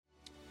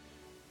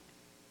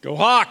Go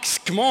Hawks,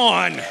 come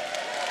on.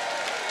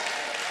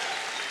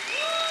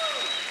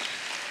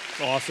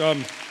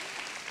 Awesome.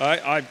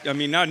 I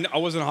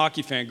wasn't a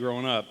hockey fan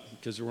growing up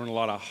because there weren't a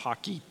lot of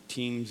hockey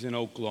teams in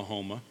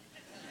Oklahoma.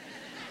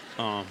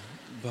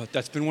 But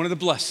that's been one of the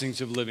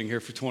blessings of living here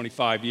for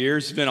 25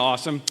 years. It's been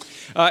awesome.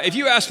 If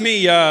you ask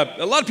me,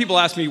 a lot of people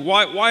ask me,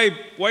 why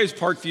is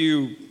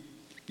Parkview,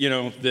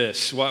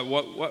 this?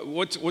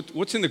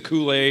 What's in the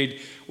Kool-Aid?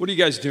 What are you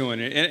guys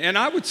doing? And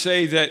I would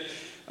say that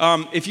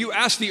if you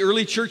ask the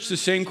early church the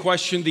same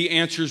question, the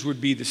answers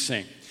would be the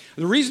same.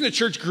 The reason the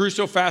church grew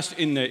so fast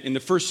in the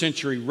first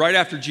century, right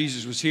after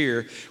Jesus was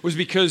here, was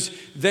because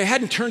they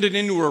hadn't turned it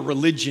into a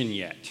religion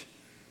yet,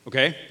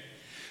 okay?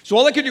 So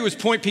all they could do was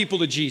point people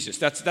to Jesus.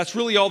 That's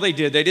really all they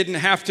did. They didn't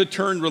have to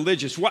turn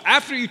religious. Well,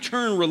 after you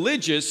turn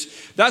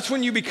religious, that's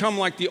when you become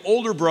like the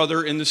older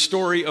brother in the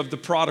story of the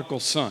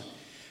prodigal son.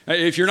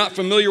 If you're not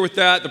familiar with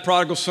that, the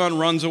prodigal son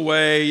runs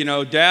away.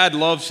 Dad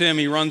loves him.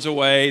 He runs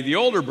away. The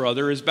older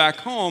brother is back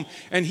home,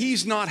 and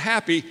he's not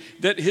happy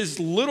that his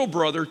little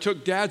brother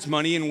took dad's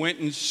money and went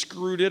and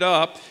screwed it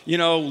up,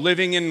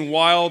 living in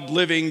wild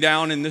living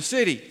down in the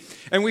city.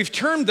 And we've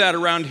termed that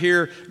around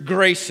here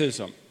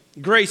gracism.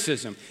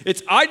 Gracism.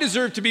 It's I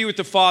deserve to be with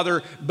the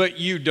Father, but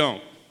you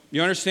don't.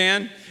 You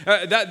understand?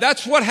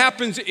 That's what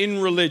happens in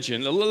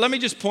religion. Let me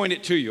just point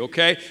it to you,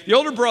 okay? The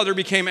older brother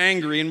became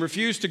angry and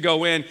refused to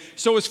go in,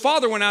 so his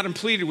father went out and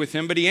pleaded with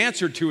him, but he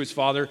answered to his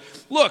father,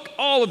 "Look,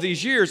 all of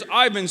these years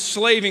I've been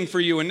slaving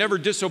for you and never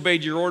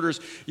disobeyed your orders,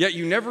 yet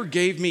you never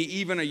gave me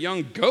even a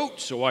young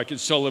goat so I could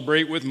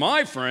celebrate with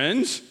my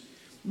friends.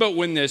 But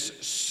when this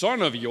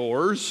son of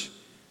yours,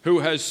 who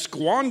has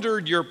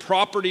squandered your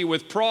property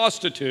with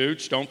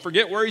prostitutes," don't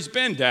forget where he's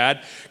been,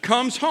 Dad,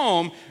 "comes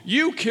home,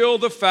 you kill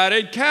the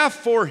fatted calf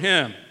for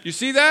him." You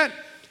see that?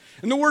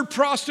 And the word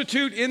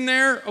prostitute in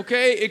there,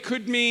 okay, it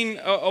could mean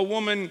a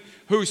woman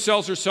who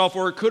sells herself,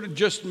 or it could have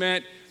just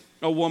meant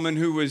a woman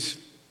who was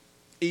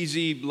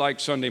easy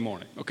like Sunday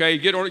morning, okay?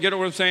 Get what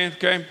I'm saying,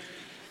 okay?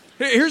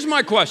 Here's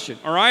my question,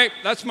 all right?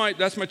 That's my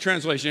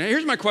translation.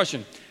 Here's my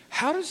question.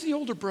 How does the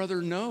older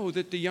brother know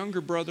that the younger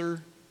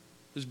brother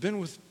has been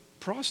with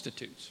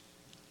prostitutes?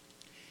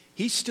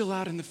 He's still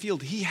out in the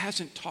field. He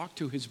hasn't talked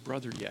to his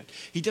brother yet.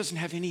 He doesn't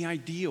have any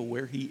idea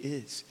where he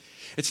is.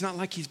 It's not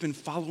like he's been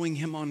following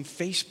him on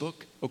Facebook,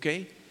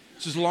 okay?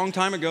 This is a long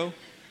time ago.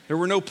 There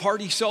were no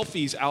party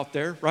selfies out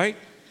there, right?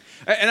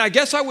 And I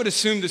guess I would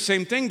assume the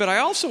same thing, but I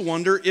also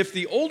wonder if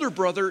the older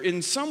brother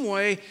in some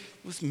way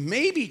was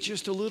maybe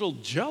just a little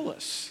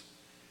jealous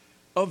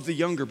of the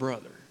younger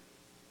brother.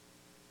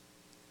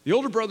 The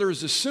older brother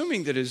is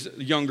assuming that his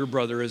younger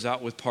brother is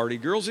out with party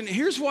girls, and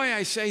here's why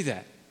I say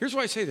that.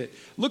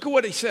 Look at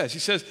what he says. He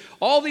says,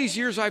 "All these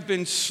years I've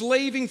been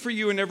slaving for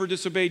you and never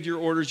disobeyed your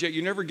orders, yet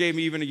you never gave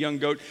me even a young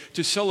goat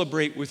to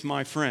celebrate with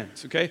my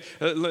friends." Okay?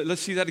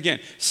 Let's see that again.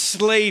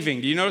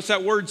 Slaving. Do you notice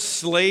that word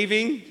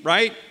slaving,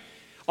 right?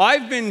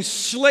 I've been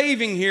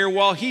slaving here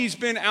while he's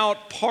been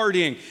out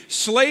partying.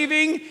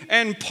 Slaving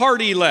and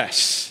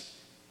partyless.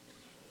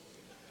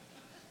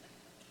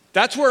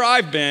 That's where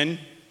I've been,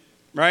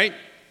 right?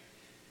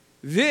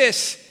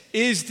 This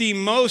is the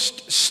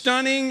most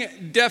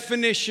stunning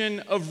definition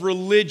of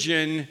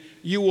religion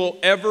you will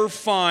ever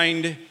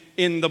find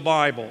in the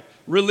Bible.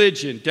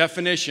 Religion,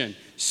 definition,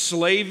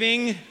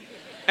 slaving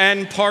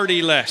and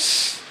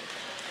partyless.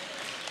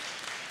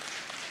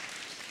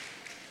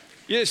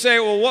 You say,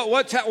 well,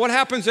 what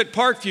happens at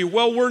Parkview?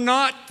 Well, we're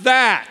not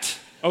that,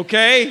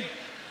 okay?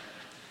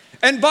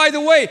 And by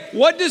the way,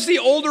 what does the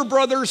older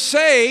brother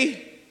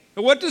say?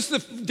 What does the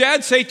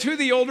dad say to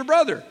the older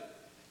brother?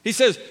 He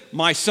says,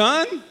 my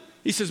son,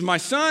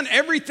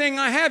 everything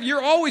I have,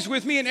 you're always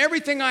with me, and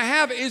everything I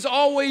have is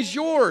always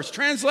yours.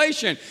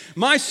 Translation,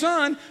 my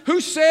son,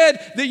 who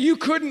said that you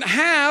couldn't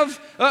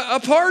have a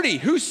party?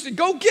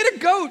 Go get a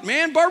goat,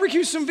 man,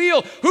 barbecue some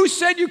veal. Who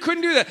said you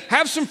couldn't do that?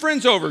 Have some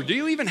friends over. Do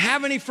you even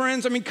have any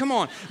friends? I mean, come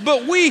on.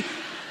 But we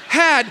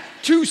had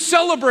to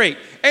celebrate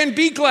and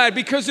be glad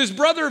because this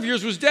brother of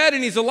yours was dead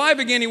and he's alive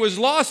again. He was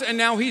lost and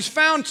now he's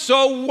found.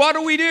 So what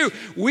do?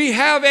 We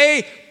have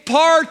a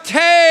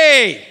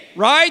party,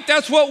 right?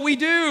 That's what we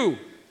do.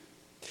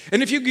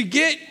 And if you could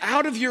get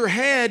out of your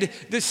head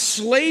this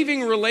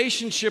slaving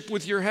relationship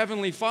with your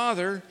Heavenly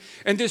Father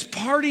and this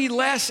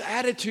party-less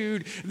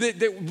attitude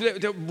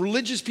that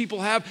religious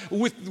people have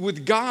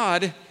with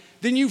God,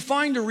 then you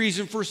find a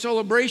reason for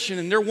celebration,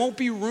 and there won't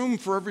be room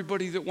for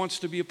everybody that wants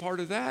to be a part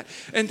of that.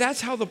 And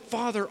that's how the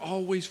Father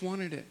always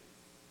wanted it.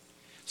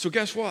 So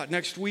guess what?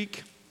 Next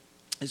week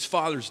is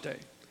Father's Day.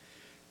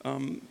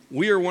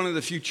 We are one of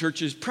the few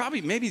churches,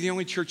 maybe the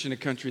only church in the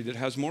country that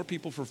has more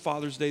people for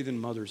Father's Day than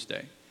Mother's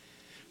Day.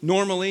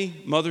 Normally,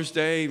 Mother's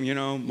Day,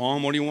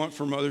 Mom, what do you want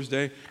for Mother's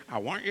Day? I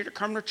want you to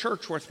come to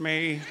church with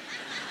me.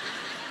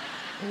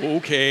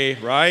 Okay,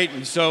 right?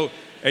 And so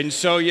And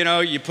so,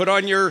 you put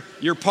on your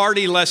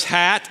party-less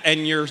hat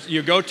and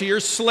you go to your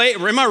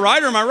slave. Am I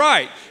right or am I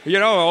right?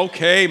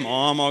 Okay,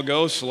 Mom, I'll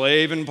go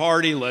slave and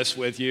party-less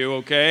with you,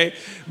 okay?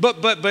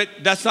 But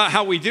that's not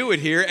how we do it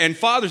here. And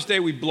Father's Day,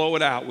 we blow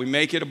it out. We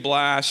make it a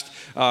blast.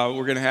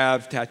 We're going to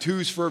have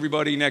tattoos for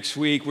everybody next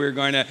week.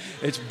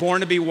 It's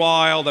Born to Be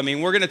Wild. I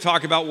mean, we're going to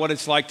talk about what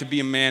it's like to be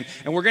a man.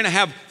 And we're going to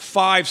have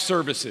 5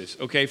 services,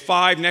 okay?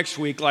 5 next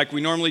week like we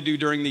normally do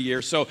during the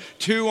year. So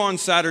 2 on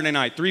Saturday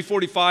night,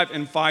 3:45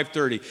 and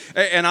 5:30.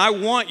 And I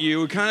want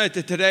you,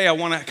 today I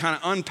want to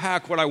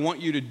unpack what I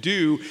want you to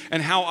do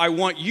and how I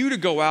want you to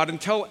go out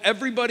and tell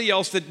everybody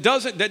else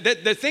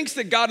that thinks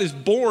that God is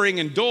boring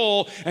and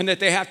dull and that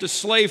they have to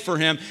slave for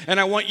him. And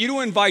I want you to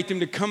invite them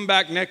to come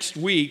back next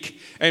week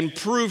and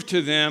prove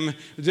to them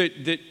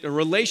that a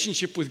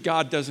relationship with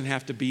God doesn't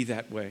have to be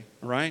that way,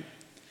 all right?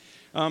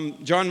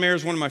 John Mayer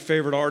is one of my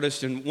favorite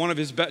artists, and one of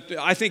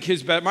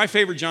my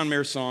favorite John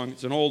Mayer song,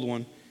 it's an old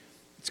one,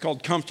 it's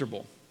called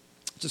Comfortable.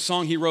 It's a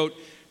song he wrote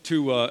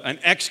to an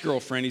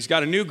ex-girlfriend. He's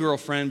got a new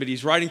girlfriend, but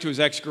he's writing to his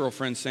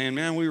ex-girlfriend saying,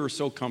 man, we were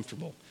so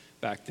comfortable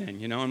back then,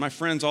 and my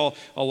friends all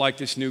like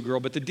this new girl.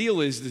 But the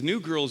deal is, the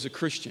new girl is a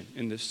Christian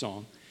in this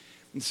song.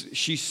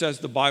 She says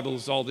the Bible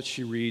is all that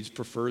she reads,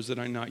 prefers that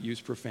I not use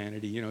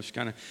profanity. She's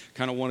kind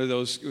of one of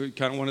those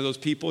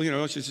people.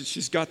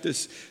 She's got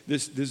this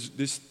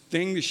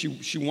thing that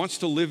she wants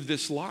to live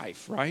this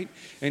life, right?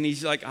 And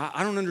he's like,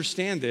 I don't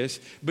understand this,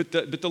 but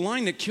the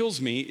line that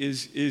kills me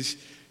is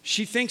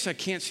she thinks I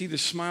can't see the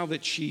smile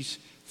that she's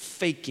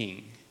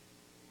faking,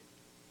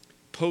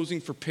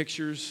 poses for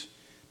pictures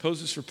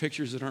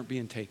that aren't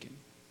being taken.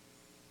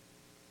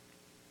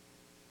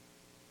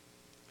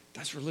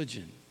 That's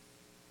religion.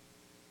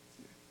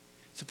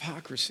 It's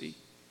hypocrisy.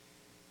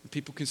 And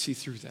people can see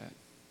through that.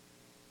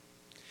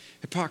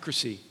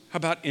 Hypocrisy. How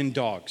about in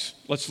dogs?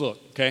 Let's look,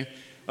 okay?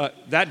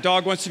 That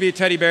dog wants to be a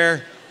teddy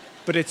bear,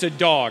 but it's a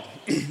dog,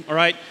 all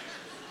right?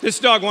 This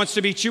dog wants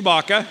to be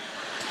Chewbacca.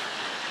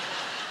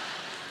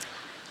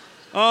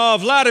 Oh,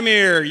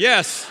 Vladimir,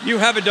 yes, you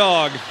have a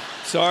dog.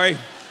 Sorry,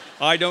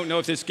 I don't know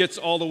if this gets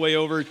all the way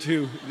over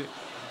to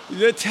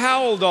the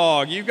towel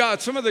dog. You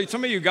got some of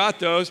you got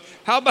those.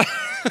 How about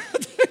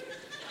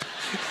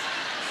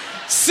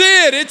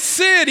Sid? It's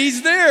Sid.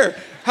 He's there.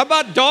 How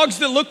about dogs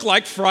that look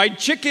like fried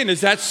chicken?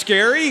 Is that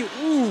scary?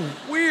 Ooh,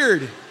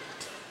 weird.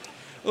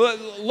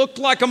 Looked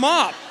like a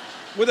mop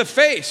with a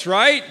face,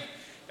 right?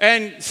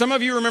 And some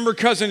of you remember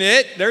Cousin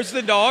It. There's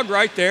the dog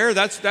right there.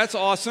 That's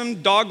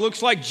awesome. Dog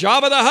looks like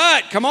Jabba the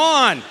Hutt. Come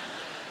on.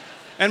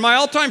 And my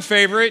all-time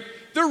favorite,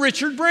 the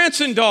Richard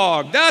Branson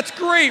dog. That's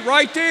great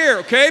right there,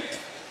 okay?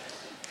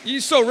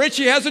 So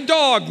Richie has a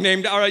dog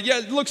named,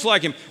 it looks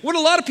like him. What a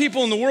lot of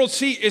people in the world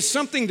see is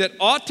something that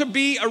ought to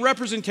be a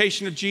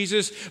representation of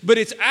Jesus, but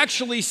it's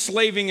actually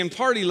slaving and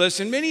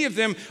partyless. And many of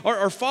them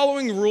are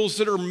following rules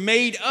that are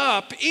made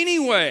up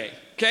anyway,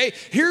 okay?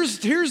 Here's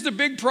the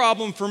big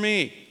problem for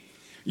me.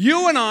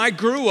 You and I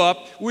grew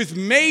up with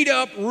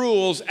made-up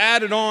rules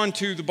added on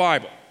to the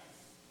Bible.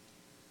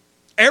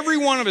 Every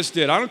one of us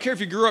did. I don't care if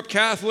you grew up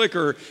Catholic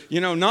or,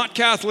 not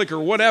Catholic or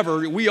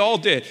whatever. We all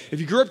did. If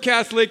you grew up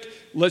Catholic,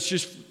 let's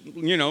just,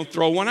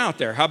 throw one out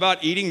there. How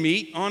about eating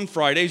meat on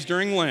Fridays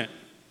during Lent?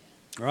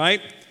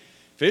 Right?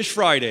 Fish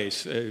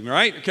Fridays,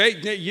 right? Okay,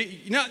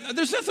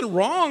 there's nothing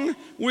wrong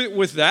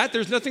with that.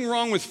 There's nothing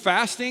wrong with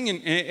fasting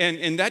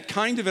and that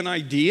kind of an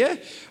idea,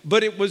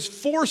 but it was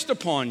forced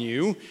upon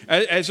you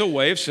as a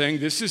way of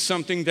saying this is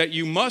something that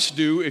you must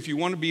do if you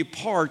want to be a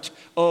part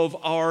of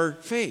our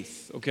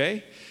faith,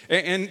 okay?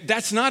 And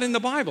that's not in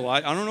the Bible.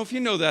 I don't know if you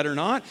know that or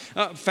not.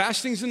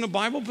 Fasting's in the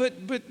Bible,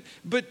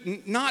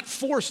 but not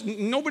forced.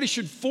 Nobody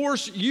should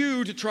force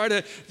you to try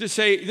to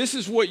say this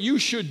is what you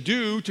should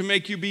do to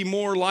make you be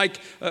more like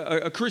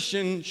a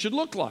Christian should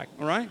look like.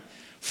 All right.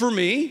 For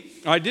me,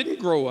 I didn't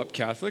grow up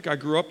Catholic. I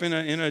grew up in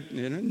a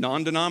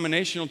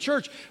non-denominational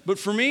church. But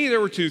for me,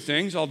 there were 2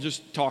 things I'll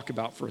just talk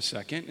about for a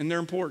second, and they're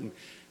important: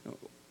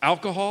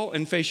 alcohol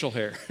and facial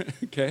hair.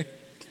 Okay,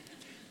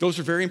 those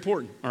are very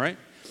important. All right.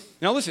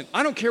 Now listen,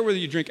 I don't care whether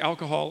you drink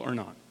alcohol or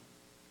not.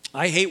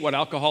 I hate what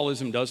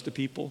alcoholism does to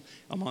people.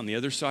 I'm on the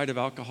other side of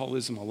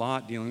alcoholism a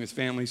lot, dealing with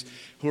families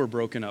who are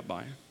broken up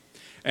by it.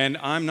 And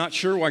I'm not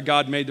sure why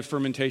God made the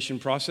fermentation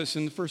process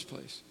in the first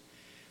place.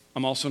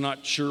 I'm also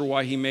not sure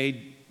why he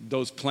made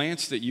those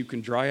plants that you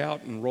can dry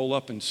out and roll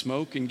up and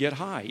smoke and get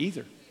high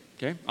either.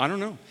 Okay? I don't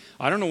know.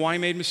 I don't know why he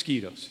made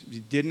mosquitoes. You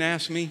didn't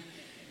ask me.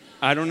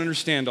 I don't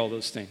understand all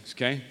those things,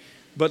 okay?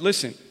 But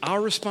listen, our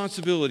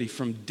responsibility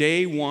from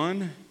day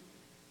one,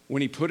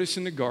 when he put us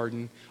in the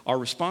garden, our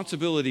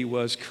responsibility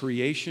was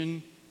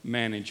creation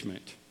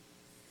management.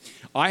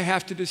 I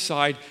have to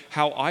decide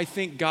how I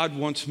think God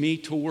wants me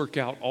to work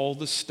out all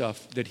the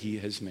stuff that he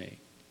has made.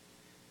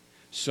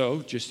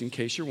 So, just in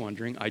case you're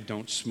wondering, I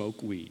don't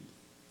smoke weed,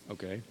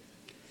 okay?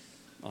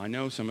 I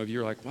know some of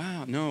you are like,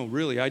 wow, no,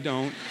 really, I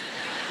don't.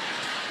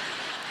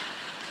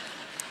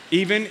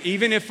 Even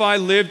if I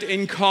lived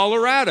in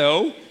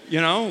Colorado,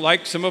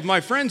 like some of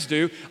my friends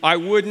do. I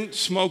wouldn't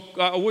smoke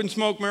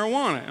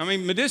marijuana. I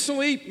mean,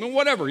 medicinally,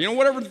 whatever,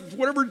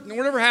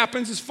 whatever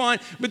happens is fine.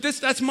 But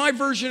that's my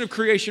version of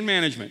creation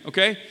management,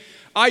 okay?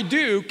 I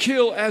do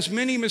kill as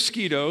many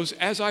mosquitoes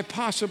as I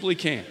possibly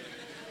can.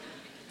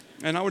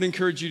 And I would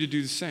encourage you to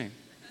do the same.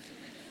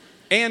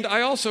 And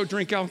I also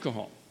drink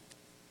alcohol.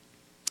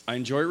 I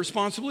enjoy it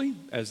responsibly,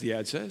 as the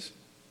ad says,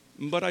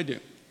 but I do.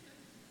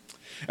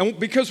 And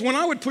because when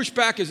I would push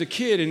back as a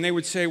kid and they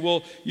would say,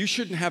 well, you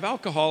shouldn't have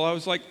alcohol, I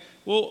was like,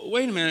 well,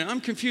 wait a minute, I'm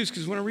confused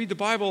because when I read the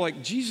Bible,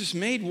 like Jesus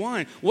made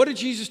wine. What did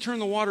Jesus turn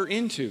the water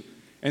into?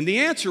 And the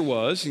answer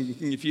was,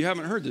 and if you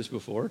haven't heard this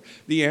before,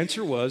 the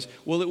answer was,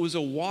 well, it was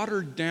a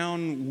watered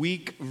down,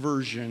 weak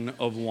version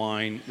of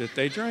wine that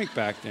they drank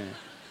back then.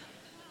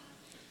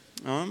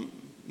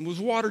 It was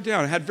watered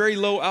down. It had very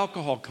low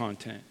alcohol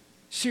content.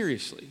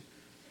 Seriously.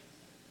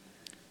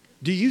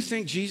 Do you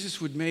think Jesus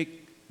would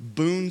make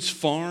Boone's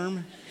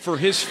Farm for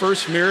his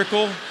first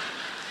miracle?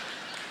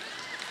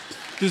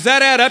 Does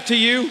that add up to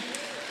you?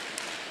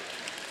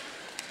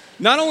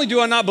 Not only do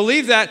I not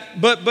believe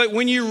that, but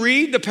when you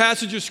read the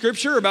passage of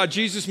Scripture about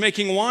Jesus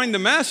making wine, the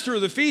master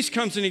of the feast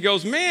comes and he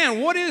goes, man,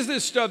 what is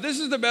this stuff? This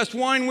is the best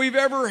wine we've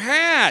ever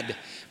had.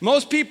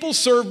 Most people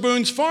serve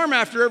Boone's Farm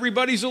after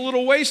everybody's a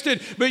little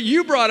wasted, but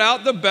you brought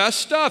out the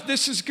best stuff.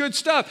 This is good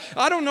stuff.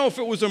 I don't know if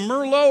it was a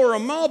Merlot or a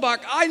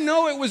Malbec. I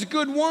know it was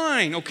good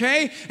wine,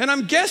 okay? And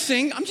I'm just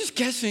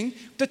guessing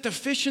that the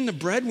fish and the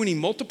bread, when he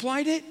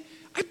multiplied it,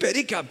 I bet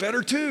it got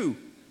better too,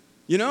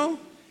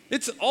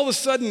 It's all of a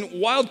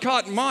sudden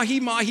wild-caught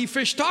mahi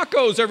fish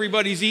tacos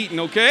everybody's eating,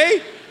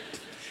 okay?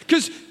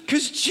 Because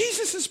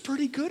Jesus is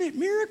pretty good at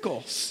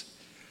miracles.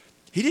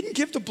 He didn't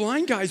give the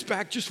blind guys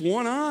back just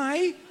one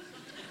eye.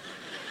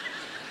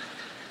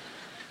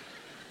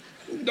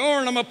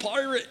 Darn, I'm a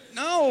pirate.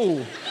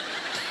 No.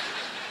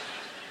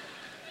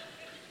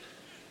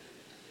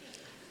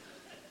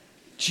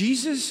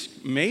 Jesus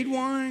made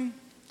wine.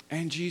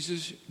 And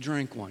Jesus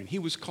drank wine. He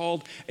was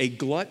called a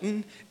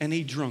glutton and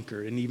a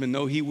drunkard. And even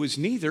though he was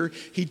neither,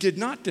 he did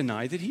not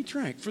deny that he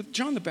drank. For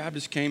John the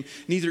Baptist came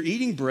neither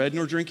eating bread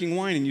nor drinking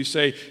wine. And you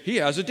say, he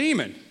has a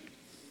demon.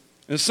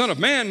 And the Son of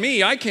Man,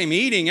 me, I came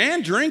eating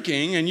and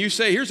drinking. And you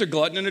say, here's a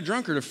glutton and a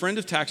drunkard, a friend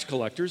of tax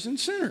collectors and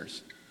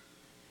sinners.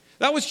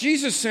 That was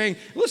Jesus saying,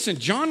 listen,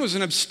 John was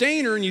an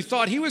abstainer and you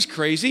thought he was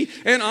crazy.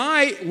 And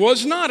I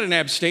was not an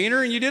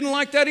abstainer and you didn't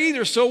like that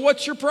either. So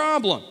what's your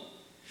problem?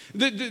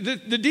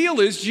 The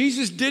deal is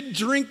Jesus did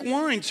drink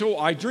wine, so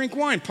I drink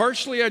wine.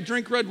 Partially I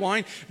drink red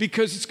wine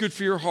because it's good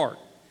for your heart.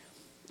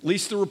 At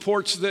least the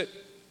reports that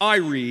I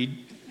read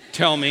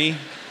tell me.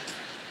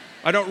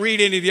 I don't read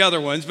any of the other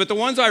ones, but the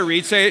ones I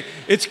read say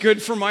it's good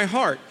for my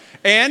heart.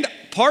 And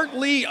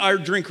partly I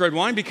drink red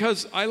wine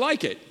because I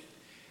like it.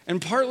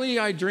 And partly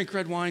I drink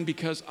red wine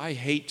because I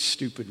hate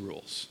stupid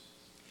rules.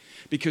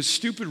 Because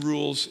stupid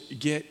rules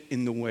get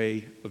in the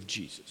way of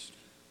Jesus.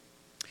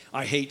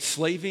 I hate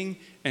slaving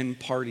and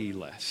party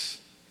less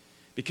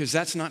because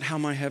that's not how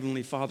my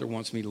Heavenly Father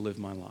wants me to live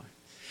my life.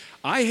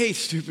 I hate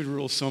stupid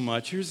rules so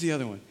much. Here's the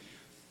other one.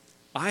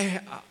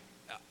 I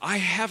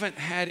haven't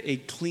had a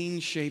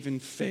clean-shaven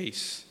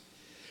face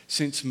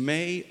since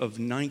May of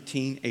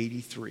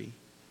 1983.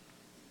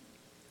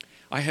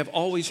 I have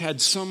always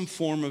had some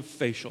form of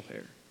facial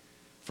hair.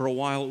 For a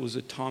while, it was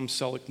a Tom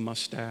Selleck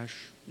mustache,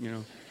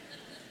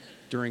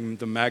 during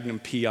the Magnum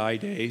PI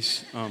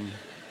days.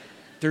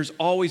 There's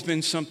always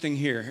been something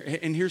here.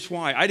 And here's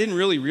why. I didn't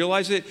really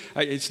realize it.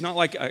 It's not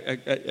like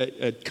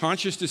a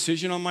conscious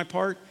decision on my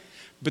part.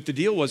 But the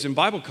deal was in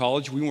Bible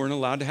college, we weren't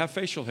allowed to have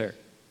facial hair.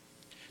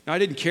 Now, I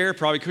didn't care.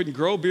 Probably couldn't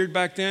grow a beard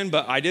back then,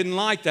 but I didn't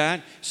like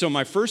that. So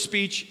my first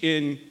speech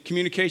in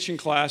communication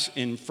class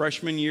in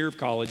freshman year of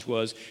college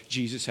was,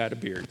 Jesus had a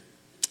beard.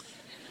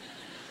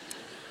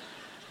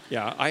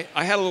 Yeah,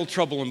 I had a little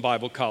trouble in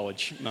Bible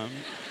college.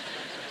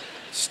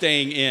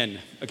 Staying in,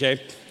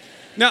 okay?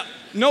 Now,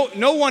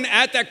 no one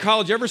at that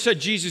college ever said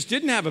Jesus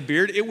didn't have a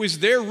beard. It was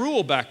their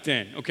rule back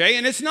then, okay?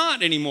 And it's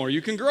not anymore.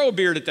 You can grow a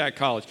beard at that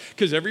college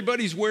because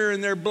everybody's wearing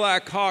their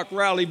Black Hawk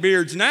rally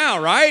beards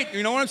now, right?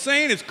 You know what I'm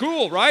saying? It's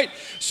cool, right?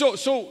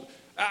 So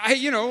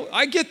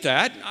I get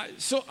that.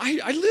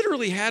 I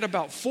literally had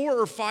about 4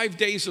 or 5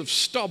 days of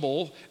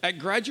stubble at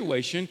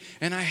graduation,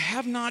 and I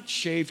have not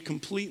shaved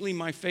completely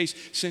my face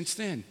since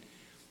then.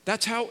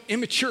 That's how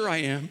immature I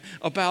am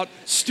about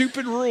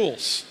stupid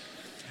rules.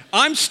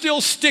 I'm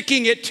still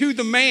sticking it to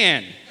the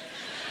man.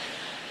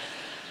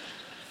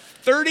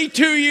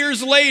 32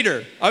 years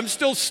later, I'm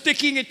still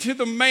sticking it to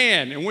the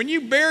man. And when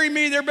you bury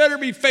me, there better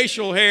be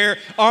facial hair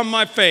on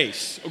my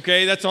face.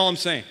 Okay, that's all I'm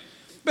saying.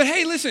 But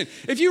hey, listen,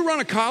 if you run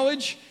a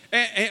college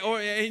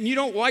and you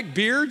don't like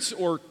beards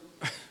or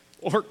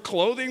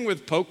clothing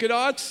with polka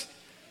dots,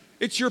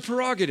 it's your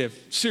prerogative,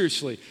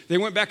 seriously. They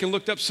went back and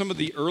looked up some of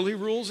the early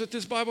rules at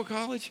this Bible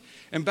college.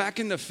 And back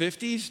in the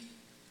 50s,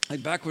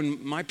 like back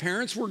when my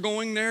parents were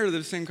going there to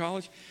the same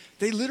college,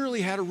 they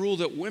literally had a rule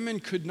that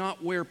women could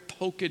not wear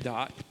polka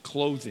dot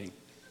clothing.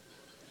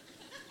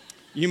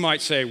 You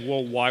might say,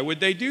 well, why would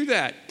they do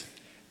that?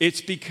 It's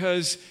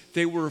because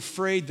they were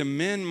afraid the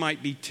men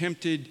might be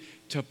tempted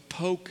to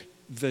poke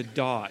the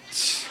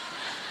dots.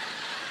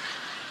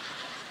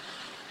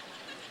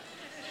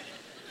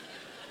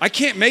 I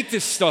can't make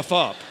this stuff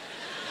up.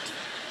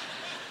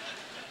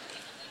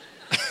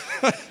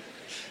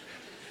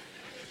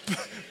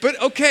 But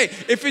okay,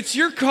 if it's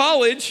your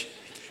college,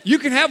 you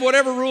can have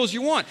whatever rules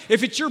you want.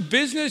 If it's your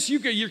business,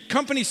 your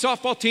company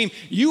softball team,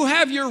 you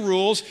have your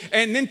rules,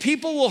 and then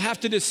people will have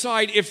to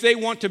decide if they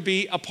want to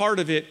be a part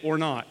of it or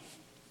not.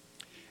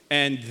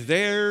 And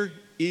there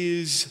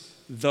is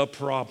the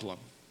problem.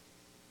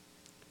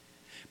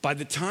 By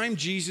the time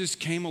Jesus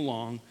came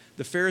along,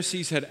 the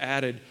Pharisees had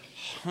added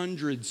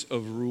hundreds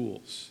of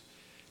rules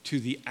to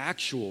the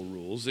actual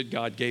rules that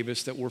God gave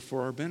us that were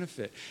for our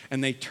benefit.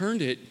 And they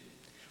turned it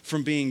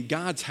from being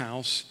God's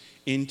house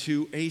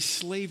into a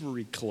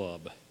slavery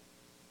club.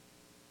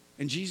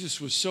 And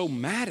Jesus was so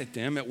mad at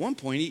them, at one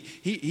point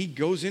he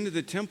goes into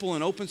the temple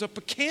and opens up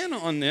a can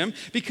on them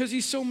because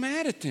he's so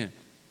mad at them.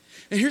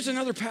 And here's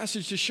another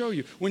passage to show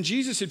you. When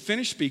Jesus had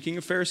finished speaking,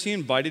 a Pharisee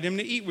invited him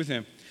to eat with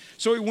him.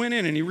 So he went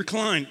in and he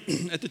reclined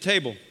at the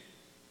table.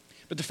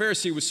 But the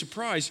Pharisee was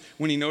surprised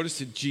when he noticed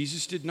that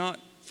Jesus did not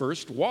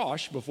first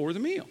wash before the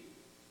meal.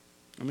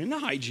 I mean, the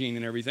hygiene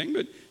and everything,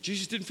 but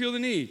Jesus didn't feel the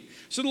need.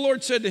 So the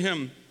Lord said to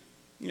him,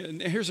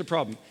 here's the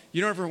problem.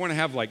 You don't ever want to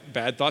have like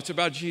bad thoughts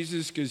about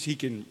Jesus because he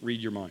can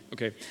read your mind,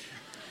 okay?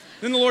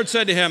 Then the Lord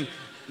said to him,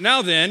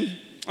 now then,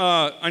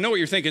 I know what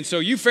you're thinking. So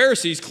you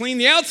Pharisees clean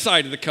the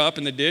outside of the cup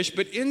and the dish,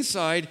 but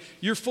inside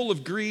you're full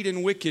of greed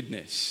and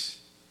wickedness.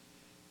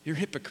 You're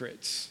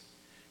hypocrites.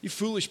 You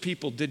foolish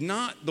people, did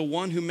not the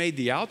one who made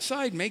the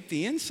outside make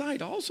the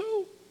inside also?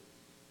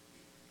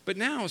 But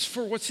now as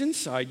for what's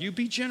inside, you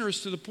be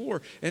generous to the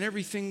poor, and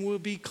everything will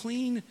be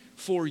clean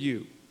for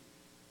you.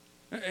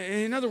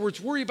 In other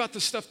words, worry about the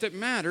stuff that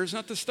matters,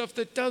 not the stuff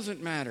that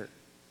doesn't matter.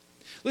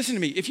 Listen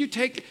to me, if you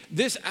take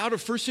this out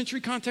of first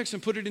century context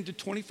and put it into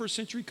 21st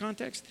century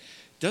context,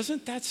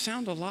 doesn't that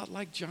sound a lot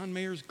like John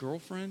Mayer's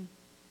girlfriend?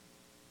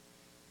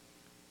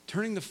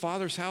 Turning the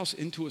Father's house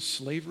into a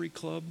slavery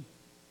club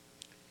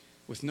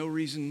with no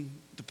reason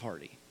to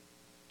party.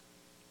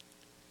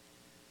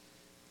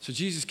 So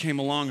Jesus came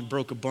along and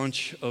broke a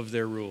bunch of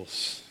their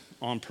rules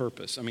on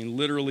purpose. I mean,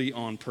 literally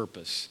on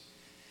purpose,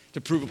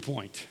 to prove a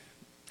point.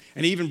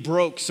 And he even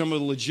broke some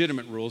of the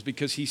legitimate rules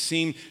because he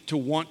seemed to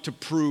want to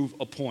prove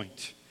a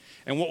point.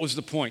 And what was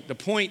the point? The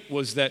point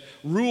was that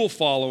rule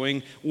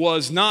following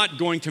was not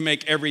going to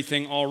make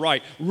everything all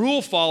right.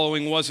 Rule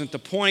following wasn't the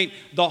point.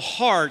 The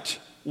heart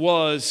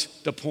was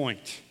the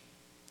point.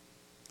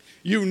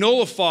 You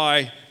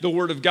nullify the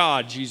word of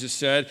God, Jesus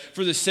said,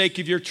 for the sake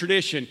of your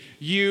tradition.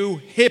 You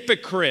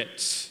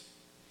hypocrites.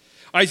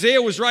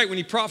 Isaiah was right when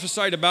he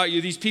prophesied about you.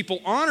 These people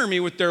honor me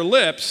with their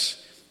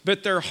lips,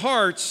 but their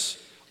hearts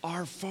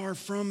are far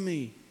from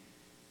me.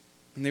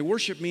 And they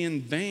worship me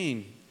in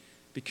vain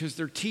because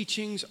their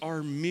teachings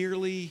are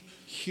merely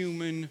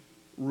human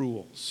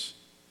rules.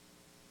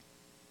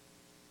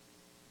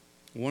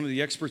 One of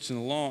the experts in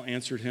the law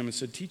answered him and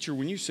said, Teacher,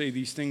 when you say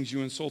these things,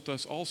 you insult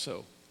us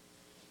also.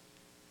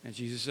 And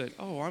Jesus said,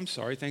 oh, I'm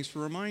sorry, thanks for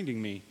reminding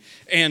me.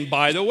 And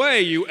by the way,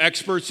 you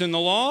experts in the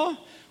law,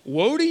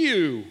 woe to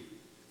you,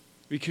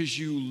 because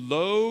you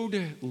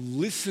load,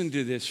 listen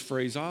to this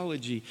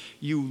phraseology,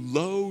 you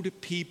load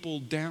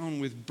people down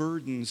with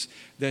burdens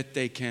that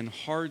they can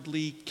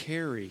hardly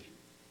carry.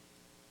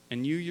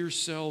 And you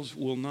yourselves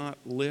will not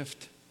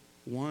lift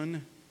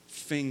one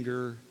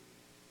finger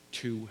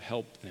to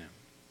help them.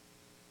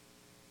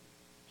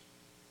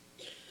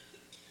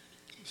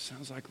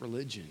 Sounds like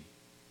religion.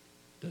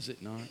 Does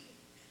it not?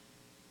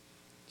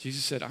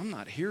 Jesus said, I'm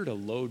not here to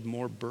load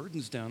more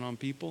burdens down on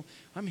people.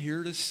 I'm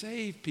here to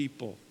save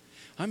people.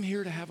 I'm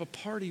here to have a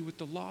party with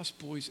the lost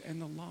boys and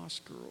the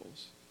lost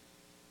girls.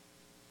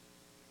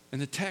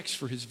 And the text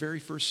for his very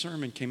first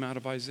sermon came out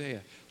of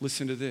Isaiah.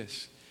 Listen to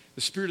this.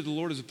 The Spirit of the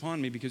Lord is upon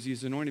me because he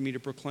has anointed me to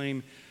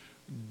proclaim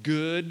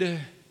good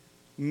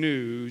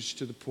news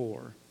to the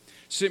poor.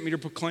 Sent me to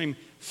proclaim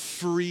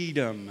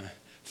freedom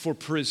for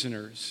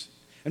prisoners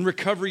and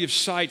recovery of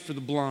sight for the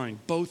blind,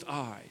 both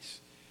eyes,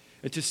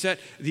 and to set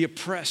the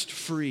oppressed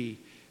free,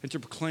 and to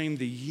proclaim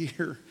the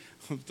year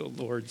of the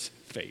Lord's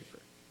favor.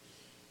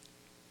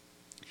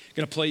 I'm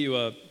going to play you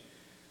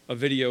a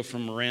video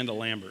from Miranda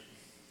Lambert,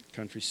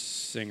 country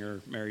singer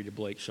married to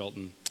Blake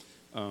Shelton.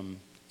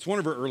 It's one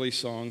of her early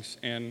songs,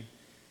 and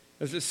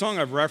it's a song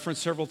I've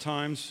referenced several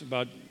times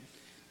about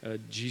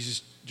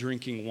Jesus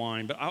drinking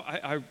wine. But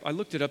I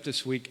looked it up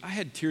this week. I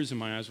had tears in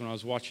my eyes when I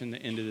was watching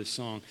the end of this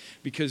song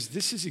because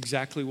this is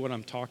exactly what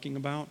I'm talking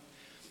about.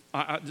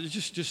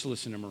 Just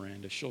listen to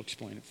Miranda. She'll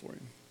explain it for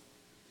you.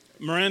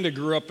 Miranda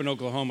grew up in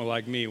Oklahoma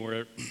like me,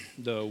 where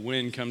the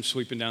wind comes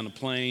sweeping down the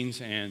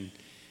plains and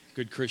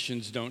good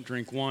Christians don't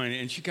drink wine.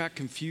 And she got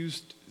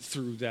confused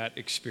through that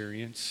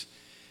experience.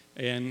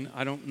 And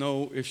I don't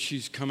know if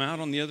she's come out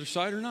on the other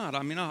side or not.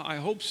 I mean, I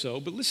hope so.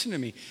 But listen to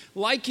me.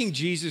 Liking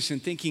Jesus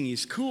and thinking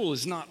he's cool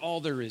is not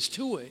all there is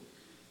to it.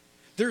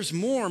 There's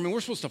more. I mean, we're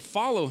supposed to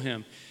follow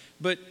him.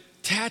 But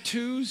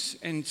tattoos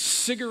and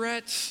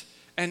cigarettes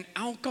and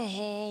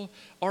alcohol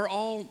are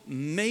all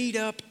made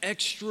up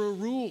extra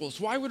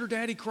rules. Why would her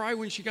daddy cry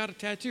when she got a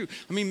tattoo?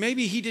 I mean,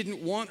 maybe he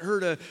didn't want her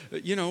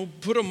to,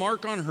 put a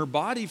mark on her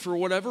body for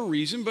whatever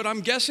reason, but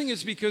I'm guessing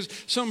it's because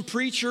some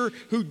preacher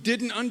who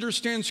didn't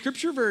understand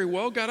Scripture very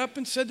well got up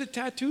and said that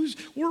tattoos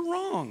were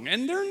wrong,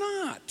 and they're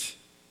not.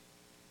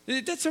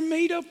 That's a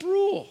made up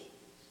rule.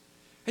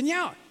 And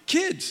yeah,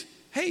 kids,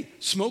 hey,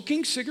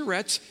 smoking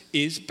cigarettes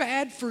is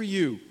bad for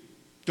you.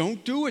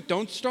 Don't do it,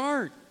 don't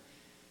start.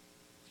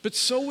 But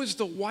so is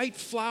the white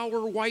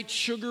flour, white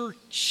sugar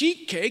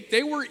sheet cake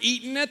they were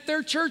eating at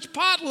their church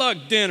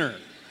potluck dinner.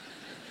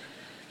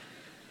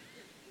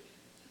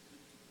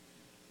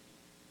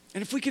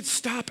 And if we could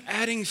stop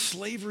adding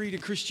slavery to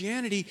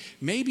Christianity,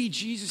 maybe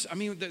Jesus,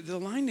 the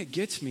line that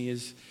gets me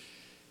is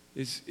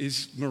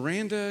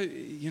Miranda,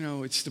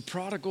 it's the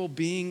prodigal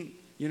being,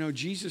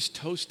 Jesus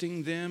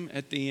toasting them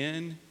at the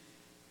end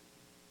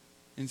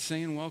and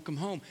saying, welcome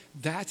home.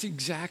 That's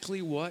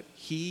exactly what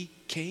he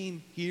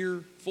came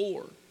here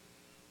for.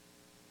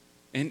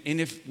 And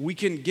if we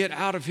can get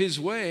out of his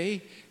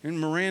way and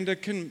Miranda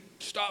can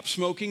stop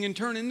smoking and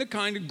turn into the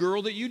kind of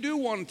girl that you do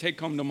want to take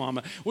home to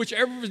mama, which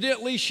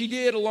evidently she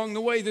did along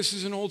the way. This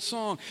is an old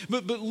song.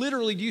 But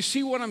literally, do you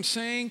see what I'm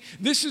saying?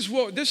 This is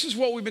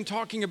what we've been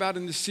talking about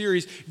in this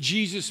series,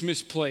 Jesus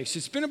Misplaced.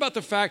 It's been about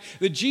the fact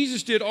that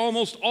Jesus did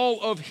almost all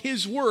of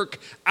his work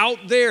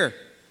out there.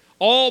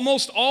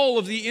 Almost all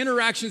of the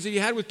interactions that he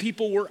had with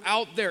people were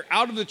out there,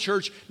 out of the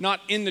church,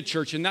 not in the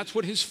church. And that's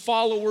what his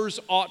followers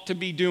ought to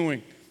be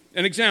doing.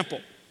 An example.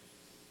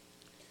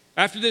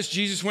 After this,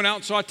 Jesus went out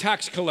and saw a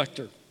tax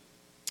collector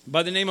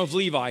by the name of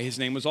Levi. His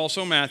name was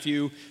also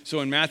Matthew. So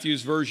in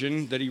Matthew's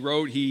version that he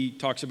wrote, he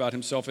talks about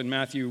himself in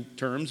Matthew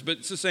terms, but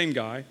it's the same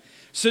guy,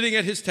 sitting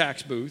at his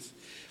tax booth.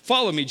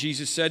 Follow me,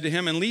 Jesus said to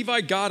him. And Levi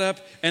got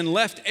up and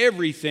left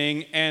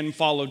everything and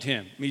followed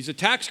him. He's a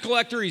tax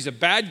collector. He's a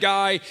bad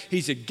guy.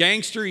 He's a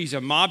gangster. He's a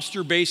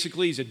mobster,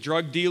 basically. He's a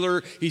drug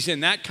dealer. He's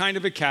in that kind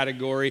of a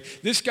category.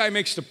 This guy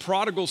makes the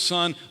prodigal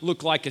son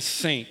look like a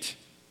saint.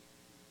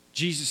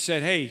 Jesus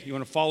said, hey, you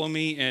want to follow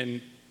me?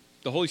 And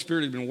the Holy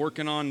Spirit had been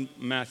working on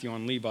Matthew,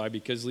 on Levi,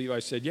 because Levi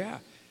said, yeah.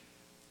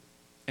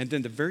 And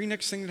then the very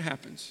next thing that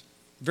happens,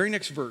 very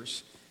next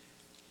verse,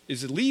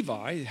 is that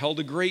Levi held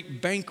a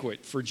great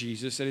banquet for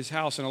Jesus at his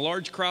house, and a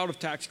large crowd of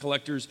tax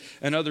collectors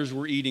and others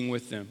were eating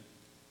with them.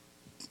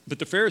 But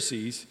the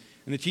Pharisees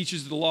and the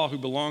teachers of the law who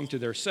belonged to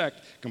their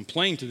sect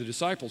complained to the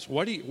disciples,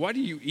 why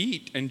do you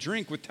eat and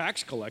drink with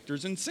tax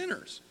collectors and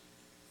sinners?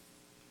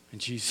 And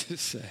Jesus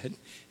said,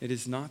 it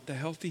is not the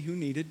healthy who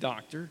need a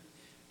doctor,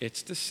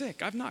 it's the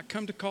sick. I've not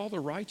come to call the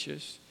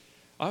righteous.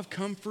 I've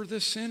come for the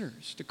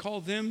sinners, to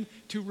call them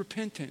to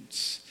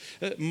repentance.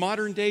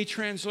 Modern day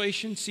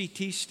translation,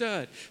 C.T.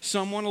 Studd.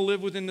 Some want to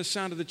live within the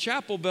sound of the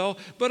chapel bell,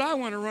 but I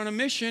want to run a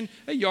mission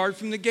a yard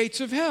from the gates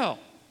of hell.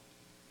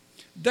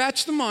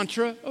 That's the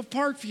mantra of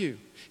Parkview.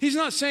 He's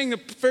not saying the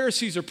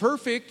Pharisees are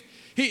perfect.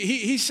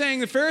 He's saying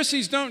the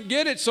Pharisees don't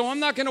get it, so I'm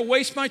not going to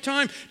waste my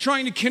time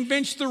trying to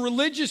convince the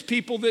religious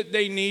people that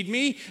they need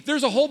me.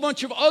 There's a whole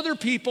bunch of other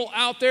people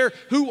out there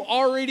who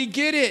already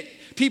get it,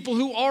 people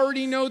who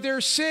already know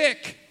they're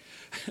sick.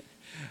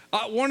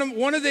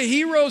 One of the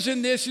heroes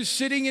in this is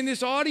sitting in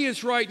this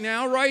audience right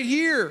now, right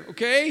here,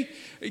 okay?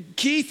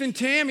 Keith and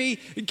Tammy.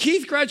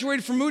 Keith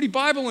graduated from Moody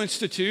Bible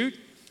Institute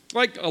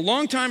like a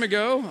long time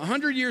ago,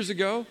 100 years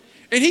ago.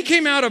 And he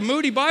came out of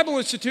Moody Bible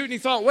Institute and he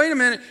thought, wait a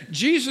minute,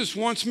 Jesus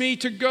wants me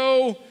to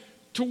go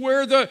to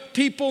where the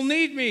people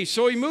need me.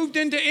 So he moved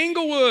into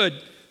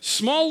Inglewood.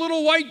 Small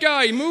little white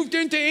guy. He moved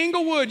into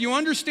Inglewood. You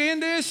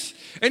understand this?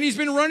 And he's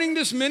been running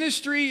this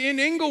ministry in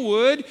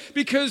Inglewood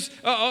because,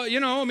 all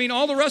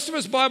the rest of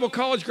us Bible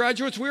college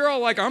graduates, we were all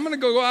like, I'm going to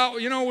go out,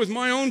 with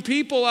my own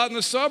people out in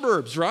the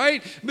suburbs,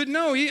 right? But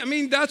no,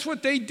 that's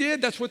what they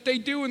did. That's what they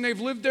do. And they've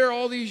lived there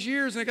all these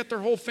years and they got their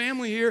whole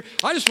family here.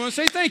 I just want to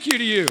say thank you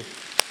to you.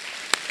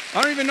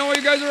 I don't even know why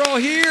you guys are all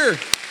here.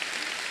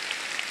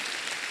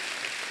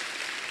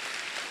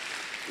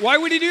 Why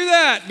would he do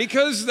that?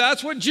 Because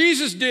that's what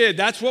Jesus did.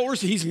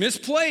 He's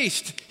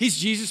misplaced. He's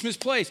Jesus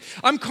misplaced.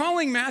 I'm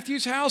calling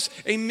Matthew's house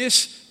a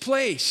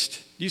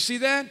misplaced. Do you see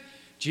that?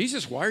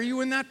 Jesus, why are you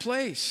in that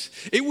place?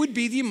 It would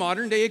be the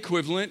modern day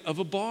equivalent of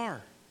a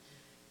bar.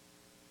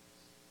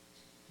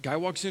 Guy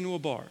walks into a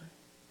bar.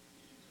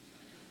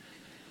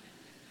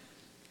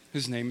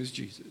 His name is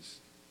Jesus.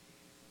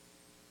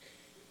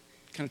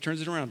 Kind of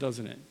turns it around,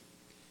 doesn't it?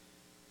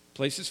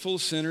 Place is full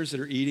of sinners that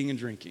are eating and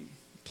drinking.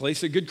 Place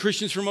that good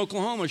Christians from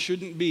Oklahoma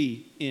shouldn't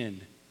be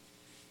in.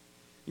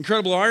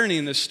 Incredible irony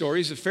in this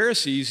story is the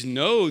Pharisees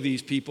know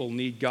these people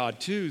need God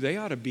too. They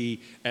ought to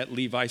be at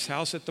Levi's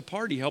house at the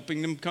party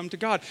helping them come to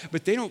God.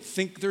 But they don't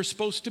think they're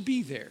supposed to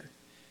be there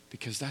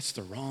because that's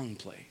the wrong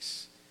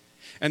place.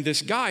 And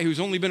this guy who's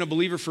only been a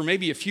believer for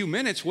maybe a few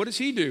minutes, what does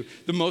he do?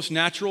 The most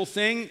natural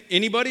thing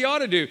anybody ought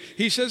to do.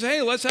 He says,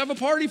 hey, let's have a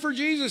party for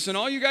Jesus and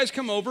all you guys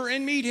come over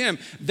and meet him.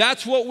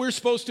 That's what we're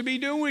supposed to be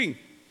doing.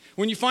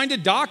 When you find a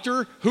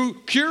doctor who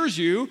cures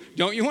you,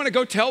 don't you want to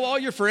go tell all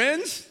your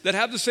friends that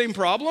have the same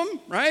problem,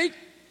 right?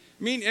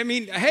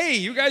 Hey,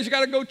 you guys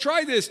got to go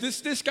try this.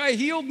 This guy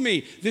healed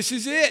me. This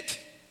is it.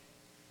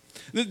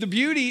 The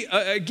beauty,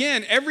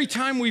 again, every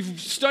time we've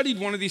studied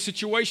one of these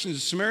situations,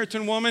 the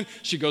Samaritan woman,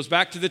 she goes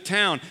back to the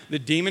town. The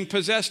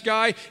demon-possessed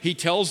guy, he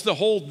tells the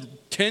whole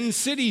 10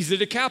 cities, the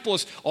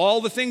Decapolis, all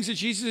the things that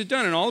Jesus had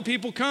done, and all the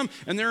people come,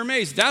 and they're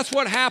amazed. That's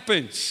what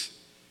happens.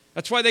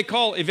 That's why they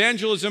call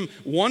evangelism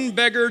one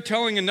beggar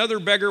telling another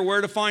beggar where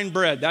to find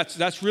bread.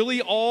 That's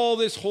really all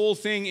this whole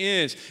thing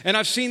is. And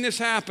I've seen this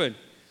happen.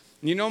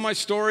 You know my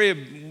story of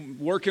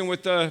working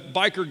with the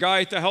biker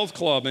guy at the health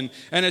club. And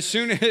as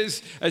soon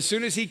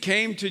as he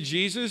came to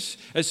Jesus,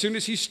 as soon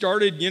as he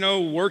started,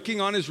 working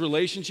on his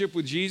relationship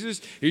with Jesus,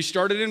 he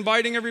started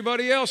inviting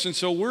everybody else. And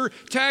so we're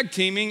tag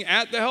teaming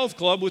at the health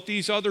club with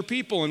these other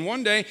people. And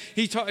one day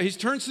he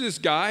turns to this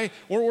guy,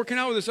 we're working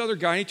out with this other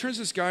guy, and he turns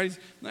to this guy, and he's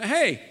like,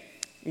 hey,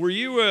 were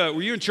you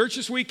in church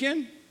this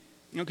weekend?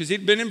 Because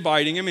he'd been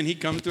inviting him, and he'd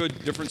come to a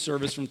different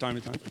service from time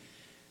to time.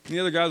 And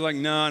the other guy was like,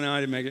 no, I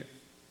didn't make it.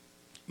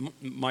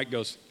 Mike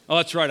goes, oh,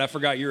 that's right, I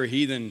forgot you're a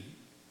heathen.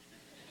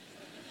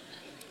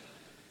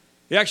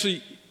 He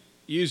actually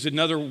used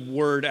another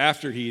word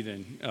after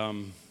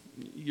heathen.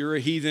 You're a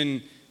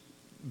heathen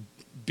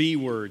B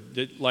word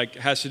that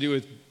has to do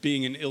with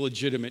being an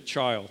illegitimate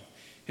child.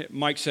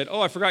 Mike said,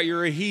 oh, I forgot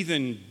you're a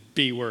heathen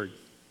B word.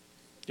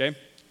 Okay?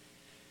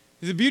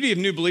 The beauty of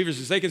new believers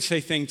is they can say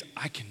things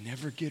I can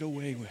never get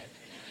away with.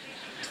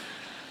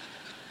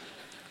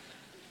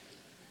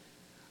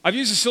 I've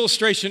used this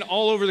illustration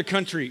all over the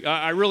country.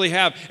 I really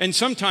have. And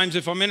sometimes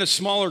if I'm in a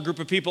smaller group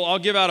of people, I'll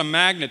give out a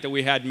magnet that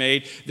we had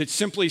made that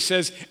simply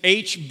says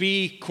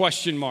HB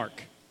question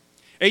mark.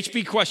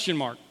 HB question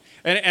mark.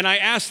 And I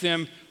ask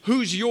them,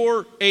 who's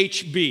your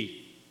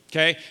HB?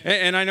 Okay?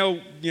 And I know,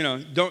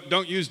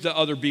 don't use the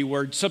other B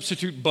word.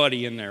 Substitute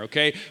buddy in there,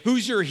 okay?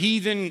 Who's your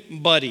heathen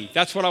buddy?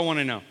 That's what I want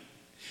to know.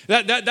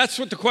 That's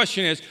what the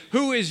question is.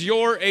 Who is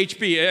your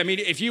HB? I mean,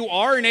 if you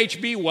are an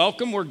HB,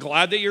 welcome. We're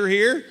glad that you're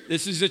here.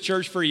 This is a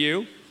church for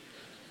you.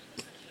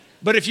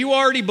 But if you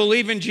already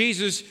believe in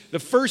Jesus, the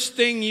first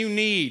thing you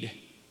need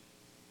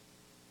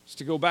is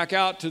to go back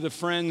out to the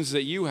friends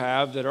that you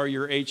have that are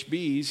your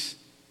HBs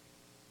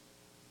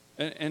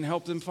and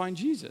help them find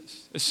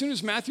Jesus. As soon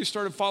as Matthew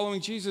started following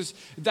Jesus,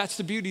 that's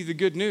the beauty of the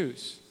good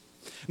news.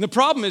 And the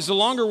problem is, the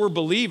longer we're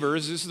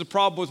believers, this is the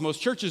problem with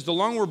most churches, the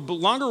longer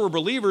we're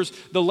believers,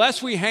 the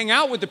less we hang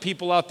out with the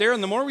people out there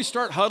and the more we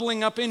start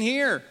huddling up in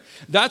here.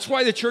 That's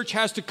why the church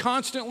has to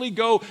constantly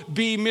go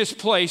be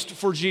misplaced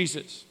for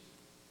Jesus.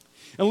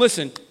 And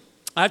listen,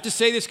 I have to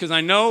say this because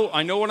I know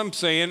what I'm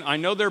saying. I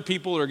know there are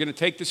people that are going to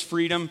take this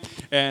freedom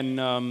and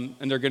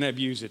they're going to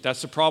abuse it.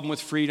 That's the problem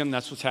with freedom.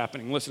 That's what's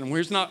happening. Listen,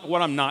 here's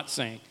what I'm not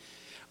saying.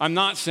 I'm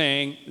not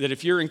saying that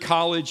if you're in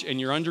college and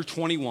you're under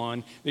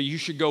 21, that you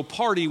should go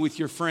party with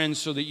your friends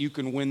so that you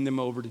can win them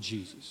over to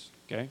Jesus,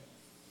 okay?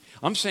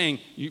 I'm saying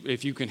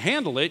if you can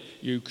handle it,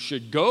 you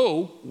should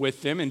go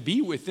with them and be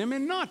with them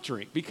and not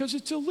drink because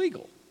it's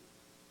illegal.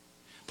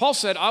 Paul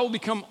said, I will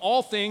become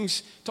all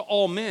things to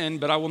all men,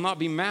 but I will not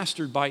be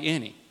mastered by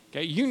any,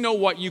 okay? You know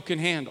what you can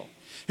handle.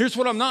 Here's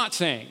what I'm not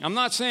saying. I'm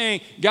not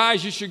saying,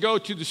 guys, you should go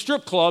to the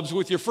strip clubs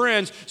with your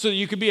friends so that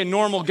you can be a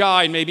normal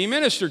guy and maybe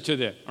minister to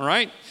them, all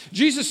right?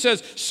 Jesus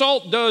says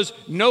salt does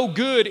no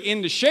good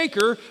in the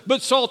shaker,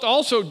 but salt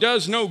also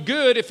does no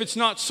good if it's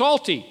not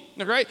salty.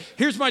 All right?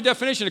 Here's my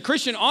definition. A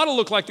Christian ought to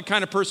look like the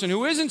kind of person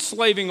who isn't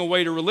slaving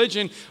away to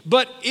religion,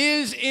 but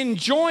is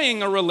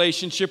enjoying a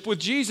relationship with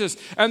Jesus.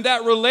 And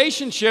that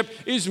relationship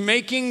is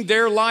making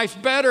their life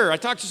better. I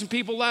talked to some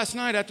people last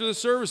night after the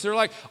service. They're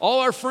like, all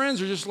our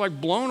friends are just like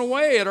blown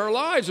away at our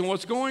lives and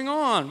what's going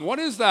on. What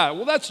is that?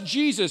 Well, that's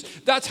Jesus.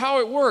 That's how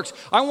it works.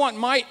 I want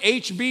my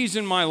HBs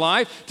in my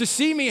life to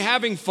see me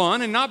having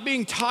fun and not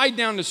being tied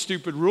down to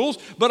stupid rules,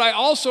 but I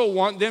also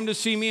want them to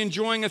see me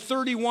enjoying a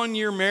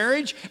 31-year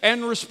marriage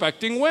and respecting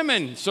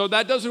women. So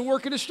that doesn't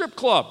work at a strip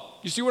club.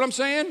 You see what I'm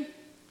saying?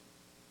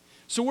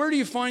 So where do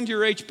you find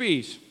your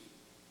HBs?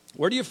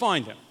 Where do you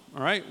find them?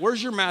 All right?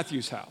 Where's your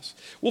Matthew's house?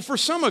 Well, for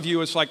some of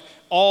you, it's like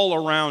all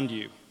around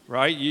you,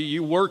 right?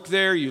 You work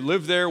there, you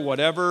live there,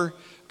 whatever,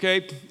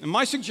 okay? And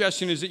my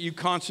suggestion is that you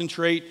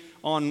concentrate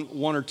on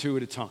one or two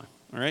at a time,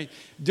 all right?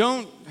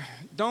 Don't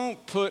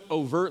put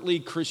overtly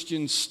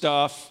Christian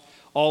stuff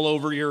all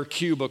over your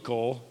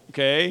cubicle,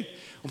 okay?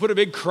 Don't put a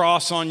big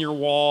cross on your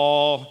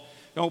wall.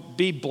 Don't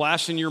be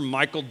blasting your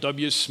Michael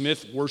W.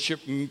 Smith worship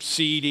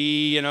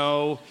CD,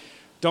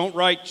 Don't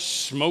write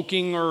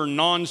smoking or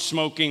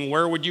non-smoking,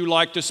 where would you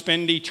like to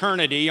spend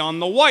eternity on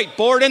the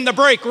whiteboard in the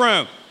break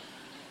room.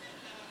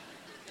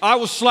 I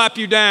will slap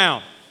you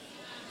down.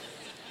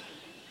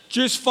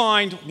 Just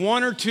find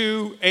one or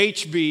two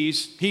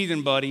HBs,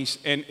 heathen buddies,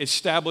 and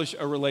establish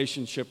a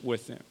relationship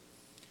with them.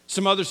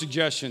 Some other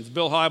suggestions.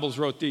 Bill Hybels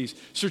wrote these.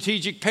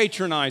 Strategic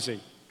patronizing.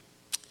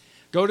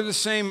 Go to the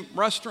same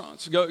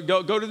restaurants. Go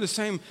to the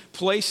same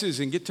places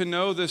and get to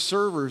know the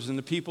servers and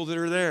the people that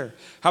are there.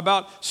 How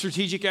about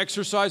strategic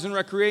exercise and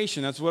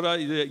recreation? That's what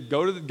I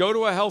go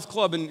to a health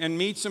club and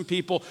meet some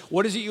people.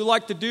 What is it you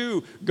like to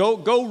do?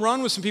 Go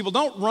run with some people.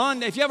 Don't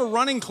run. If you have a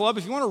running club,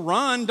 if you want to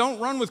run, don't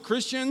run with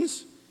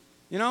Christians.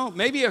 You know,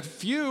 maybe a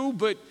few,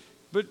 but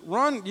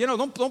run. You know,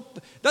 don't.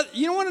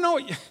 You don't want to know.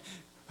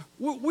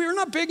 We're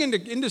not big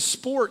into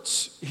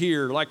sports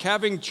here, like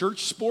having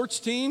church sports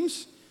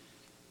teams.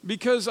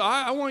 Because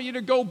I want you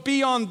to go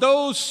be on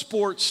those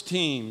sports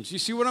teams. You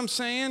see what I'm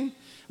saying?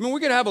 I mean, we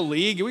could have a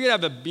league. We could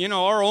have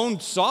our own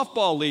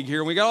softball league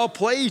here. And we got to all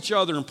play each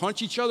other and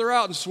punch each other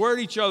out and swear at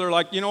each other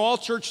like, all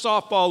church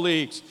softball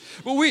leagues.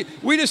 But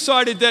we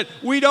decided that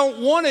we don't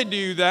want to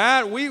do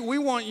that. We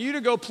want you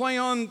to go play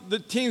on the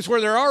teams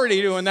where they're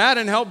already doing that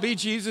and help be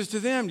Jesus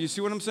to them. Do you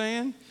see what I'm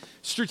saying?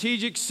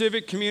 Strategic,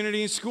 civic,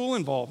 community, and school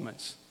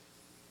involvements.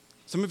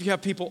 Some of you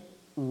have people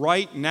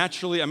right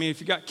naturally. I mean, if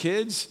you got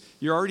kids,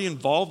 you're already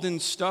involved in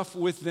stuff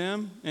with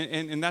them,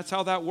 and that's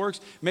how that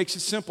works. Makes it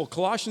simple.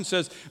 Colossians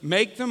says,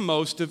 make the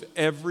most of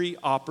every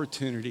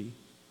opportunity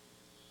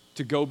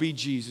to go be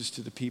Jesus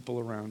to the people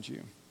around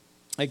you.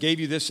 I gave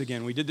you this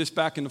again. We did this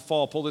back in the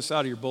fall. Pull this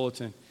out of your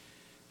bulletin.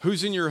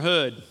 Who's in your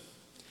hood?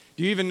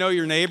 Do you even know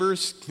your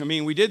neighbors? I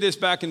mean, we did this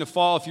back in the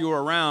fall if you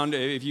were around.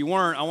 If you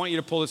weren't, I want you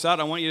to pull this out.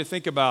 I want you to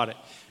think about it.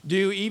 Do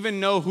you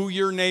even know who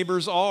your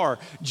neighbors are?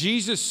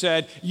 Jesus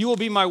said, you will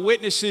be my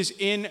witnesses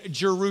in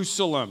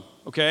Jerusalem,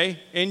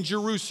 okay? In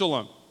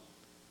Jerusalem.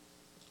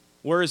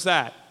 Where is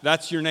that?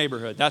 That's your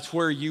neighborhood. That's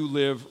where you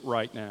live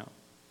right now.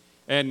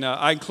 And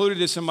I included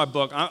this in my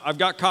book. I've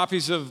got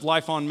copies of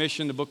Life on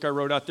Mission, the book I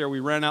wrote out there. We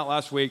ran out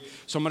last week,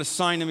 so I'm going to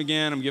sign them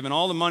again. I'm giving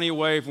all the money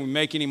away if we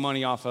make any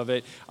money off of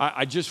it.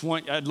 I'd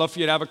love for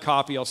you to have a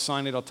copy. I'll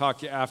sign it. I'll talk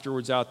to you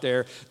afterwards out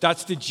there.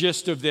 That's the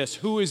gist of this.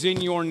 Who is in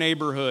your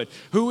neighborhood?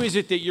 Who is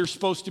it that you're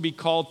supposed to be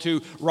called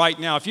to right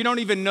now? If you don't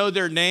even know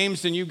their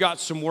names, then you've got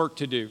some work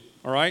to do,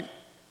 all right?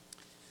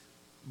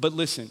 But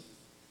listen,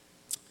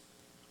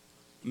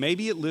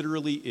 maybe it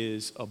literally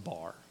is a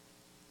bar.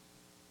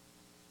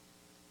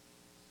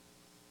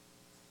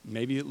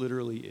 Maybe it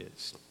literally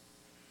is.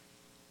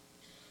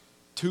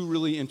 Two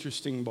really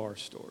interesting bar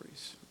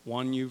stories.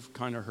 One you've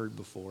kind of heard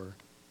before.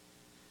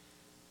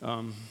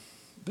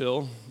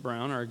 Bill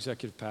Brown, our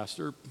executive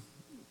pastor,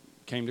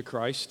 came to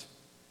Christ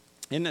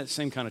in that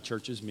same kind of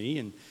church as me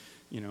in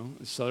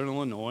Southern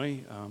Illinois,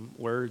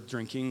 where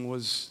drinking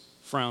was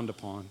frowned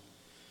upon.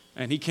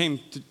 And he came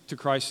to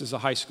Christ as a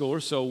high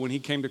schooler, so when he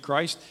came to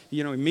Christ,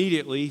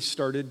 immediately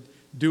started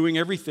doing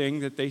everything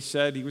that they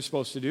said he was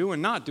supposed to do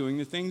and not doing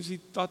the things he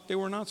thought they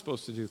were not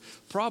supposed to do.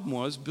 Problem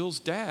was,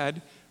 Bill's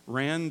dad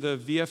ran the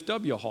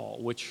VFW hall,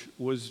 which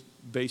was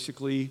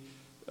basically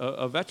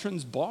a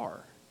veterans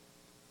bar.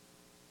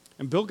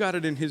 And Bill got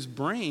it in his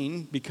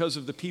brain because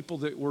of the people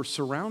that were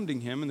surrounding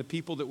him and the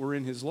people that were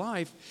in his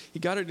life. He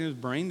got it in his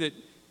brain that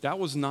that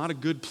was not a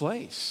good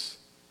place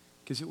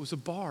because it was a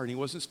bar and he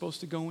wasn't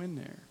supposed to go in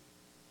there.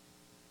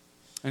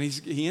 And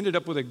he ended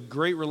up with a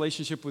great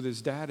relationship with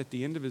his dad at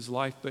the end of his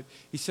life. But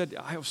he said,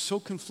 I was so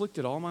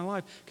conflicted all my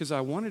life because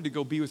I wanted to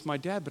go be with my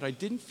dad, but I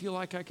didn't feel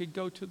like I could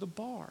go to the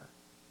bar.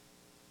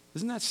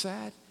 Isn't that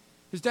sad?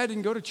 His dad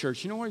didn't go to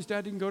church. You know why his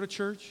dad didn't go to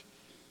church?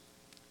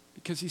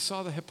 Because he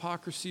saw the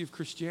hypocrisy of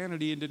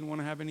Christianity and didn't want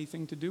to have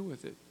anything to do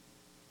with it.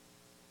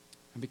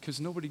 And because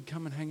nobody'd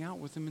come and hang out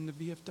with him in the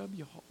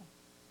VFW hall.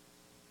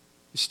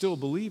 He's still a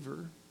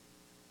believer.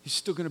 He's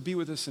still going to be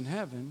with us in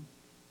heaven.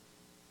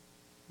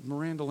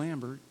 Miranda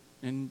Lambert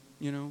and,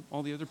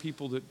 all the other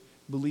people that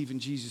believe in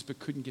Jesus but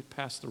couldn't get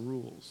past the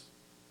rules.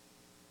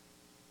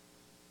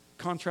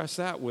 Contrast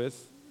that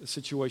with a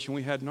situation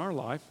we had in our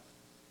life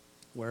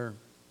where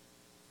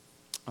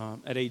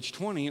at age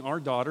 20, our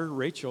daughter,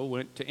 Rachel,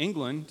 went to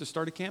England to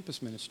start a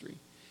campus ministry.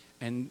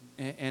 And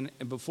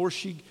before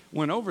she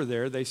went over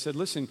there, they said,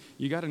 listen,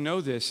 you got to know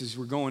this as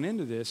we're going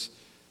into this.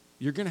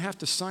 You're going to have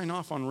to sign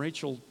off on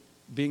Rachel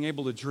being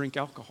able to drink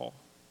alcohol.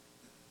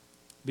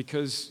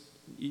 Because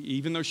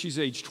even though she's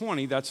age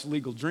 20, that's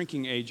legal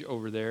drinking age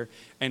over there.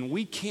 And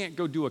we can't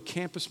go do a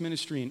campus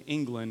ministry in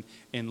England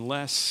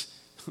unless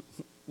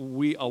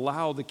we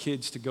allow the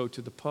kids to go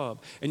to the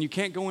pub. And you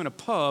can't go in a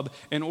pub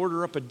and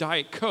order up a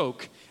Diet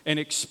Coke and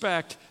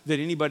expect that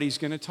anybody's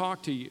going to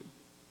talk to you.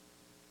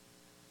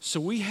 So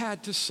we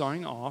had to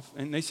sign off,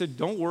 and they said,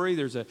 "Don't worry.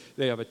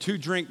 They have a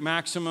 2-drink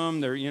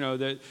maximum.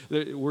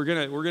 We're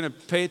gonna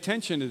pay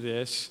attention to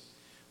this."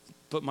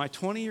 But my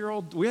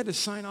 20-year-old, we had to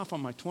sign off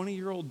on my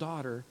 20-year-old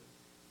daughter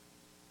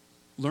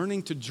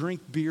learning to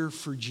drink beer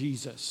for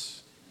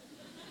Jesus.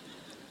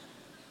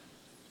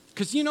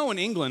 Because in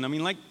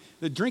England,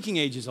 the drinking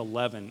age is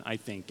 11, I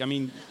think.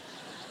 They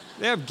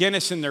have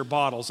Guinness in their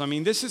bottles.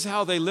 This is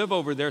how they live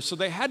over there. So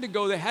they had to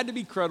go, they had to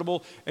be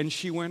credible, and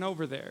she went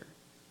over there.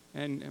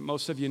 And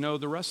most of you know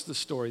the rest of the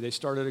story. They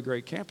started a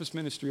great campus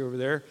ministry over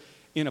there.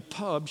 In a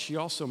pub, she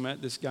also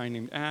met this guy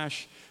named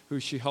Ash,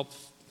 who she helped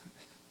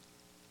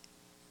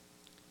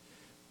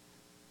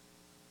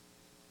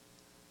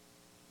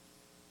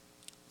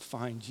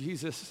find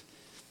Jesus.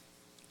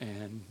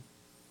 And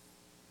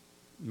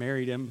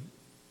married him,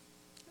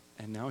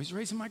 and now he's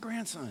raising my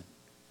grandson.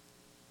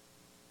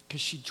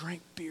 Because she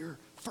drank beer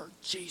for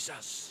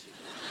Jesus.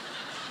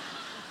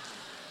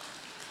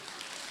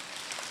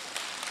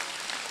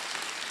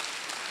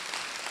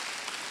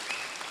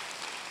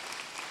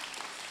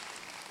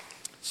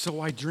 So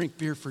I drink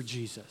beer for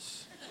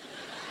Jesus.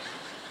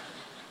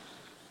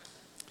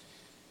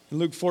 In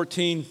Luke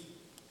 14,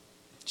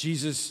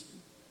 Jesus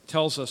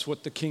tells us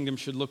what the kingdom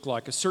should look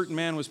like. A certain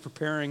man was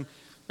preparing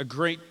a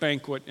great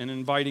banquet and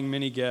inviting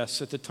many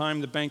guests. At the time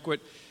of the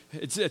banquet,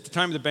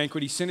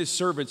 he sent his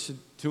servants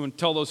to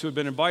tell those who had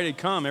been invited,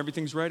 "Come,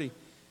 everything's ready."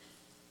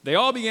 They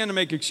all began to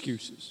make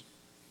excuses.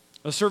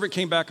 A servant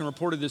came back and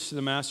reported this to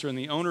the master, and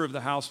the owner of the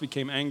house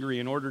became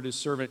angry and ordered his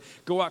servant,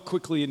 "Go out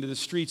quickly into the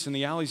streets and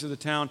the alleys of the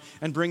town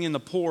and bring in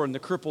the poor and the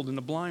crippled and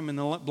the blind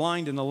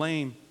and the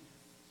lame."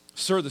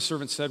 "Sir," the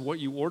servant said, "what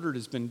you ordered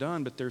has been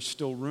done, but there's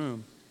still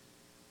room."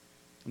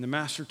 And the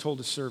master told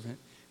his servant,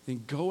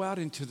 "Then go out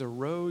into the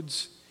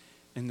roads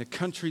and the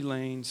country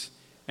lanes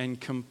and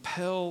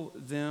compel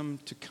them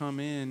to come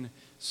in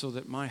so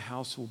that my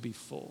house will be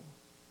full."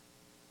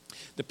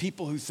 The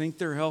people who think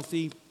they're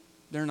healthy,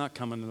 they're not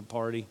coming to the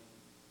party.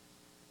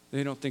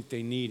 They don't think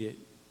they need it.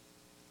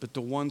 But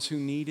the ones who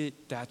need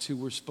it, that's who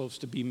we're supposed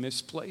to be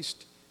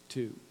misplaced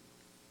to.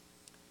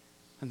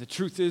 And the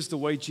truth is, the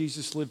way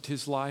Jesus lived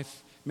his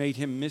life made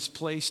him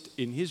misplaced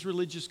in his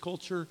religious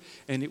culture,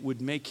 and it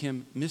would make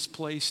him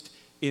misplaced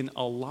in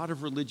a lot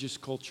of religious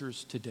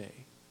cultures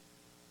today.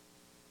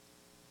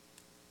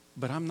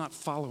 But I'm not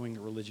following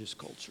a religious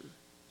culture.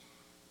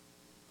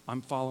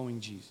 I'm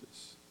following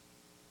Jesus.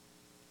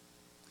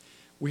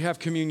 We have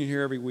communion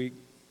here every week.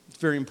 It's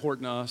very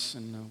important to us,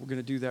 and we're going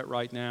to do that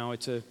right now.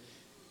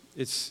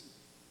 It's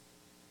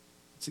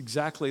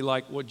exactly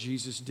like what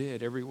Jesus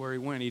did everywhere he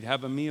went. He'd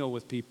have a meal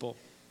with people.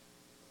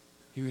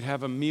 He would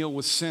have a meal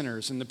with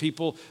sinners. And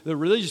the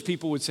religious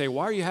people would say,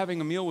 "Why are you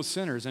having a meal with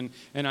sinners?" And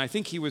I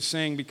think he was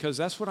saying, because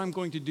that's what I'm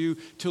going to do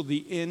till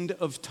the end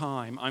of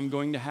time. I'm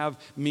going to have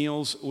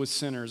meals with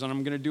sinners. And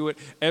I'm going to do it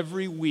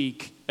every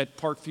week at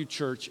Parkview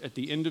Church. At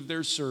the end of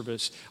their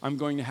service, I'm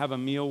going to have a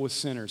meal with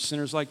sinners.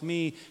 Sinners like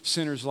me,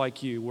 sinners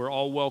like you. We're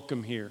all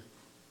welcome here.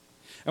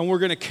 And we're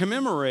going to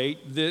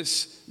commemorate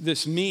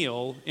this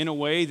meal in a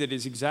way that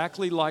is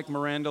exactly like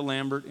Miranda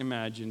Lambert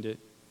imagined it.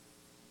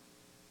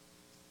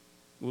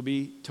 We'll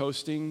be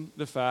toasting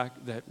the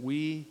fact that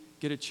we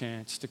get a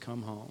chance to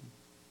come home.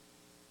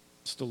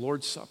 It's the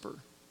Lord's Supper.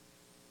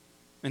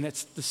 And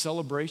that's the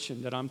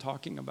celebration that I'm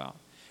talking about.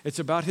 It's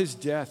about his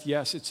death.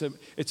 Yes, it's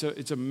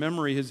a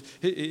memory.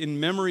 In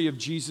memory of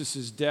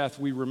Jesus' death,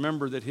 we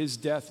remember that his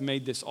death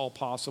made this all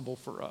possible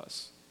for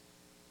us.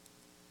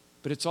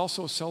 But it's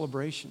also a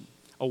celebration,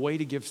 a way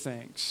to give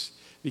thanks.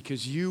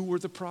 Because you were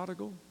the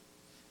prodigal,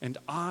 and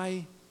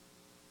I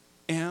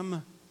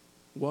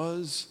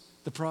was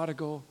the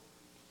prodigal.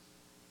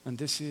 And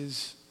this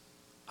is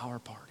our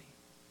party.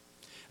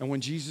 And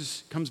when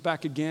Jesus comes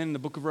back again in the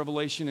book of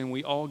Revelation and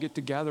we all get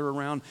to gather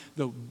around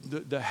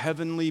the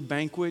heavenly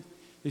banquet,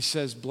 he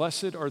says,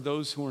 "Blessed are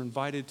those who are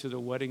invited to the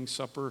wedding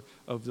supper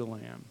of the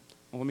Lamb."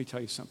 Well, let me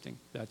tell you something.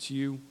 That's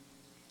you.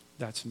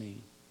 That's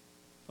me.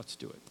 Let's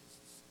do it.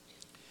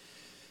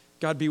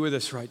 God, be with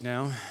us right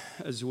now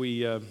as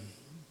we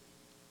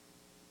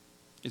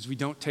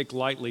don't take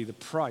lightly the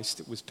price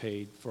that was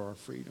paid for our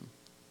freedom.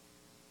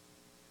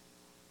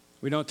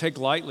 We don't take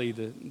lightly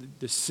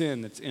the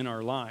sin that's in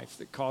our life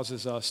that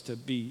causes us to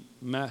be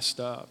messed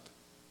up.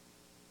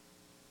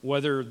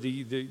 Whether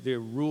the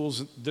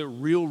rules, the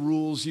real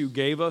rules you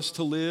gave us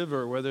to live,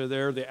 or whether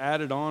they're the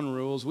added on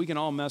rules, we can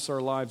all mess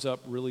our lives up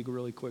really,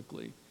 really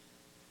quickly.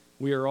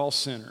 We are all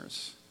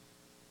sinners.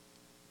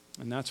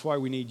 And that's why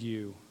we need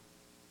you.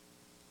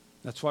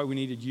 That's why we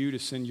needed you to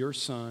send your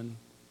Son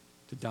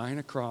to die on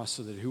a cross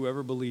so that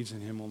whoever believes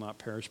in him will not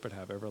perish but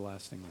have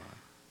everlasting life.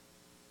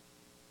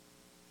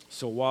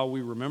 So while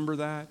we remember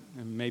that,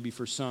 and maybe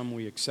for some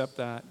we accept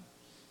that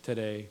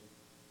today,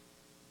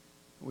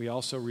 we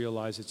also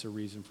realize it's a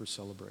reason for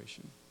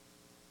celebration.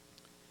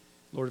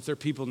 Lord, if there are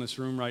people in this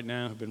room right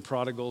now who've been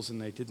prodigals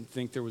and they didn't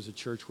think there was a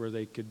church where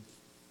they could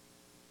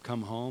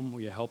come home,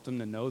 will you help them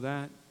to know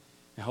that?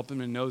 And help them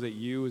to know that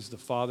you, as the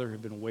Father,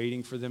 have been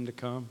waiting for them to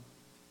come?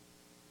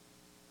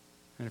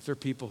 And if there are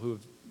people who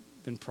have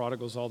been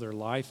prodigals all their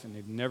life and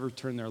they've never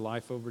turned their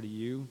life over to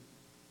you,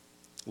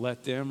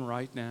 let them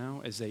right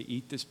now, as they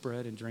eat this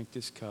bread and drink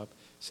this cup,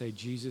 say,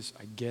 "Jesus,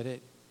 I get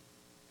it.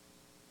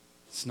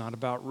 It's not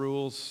about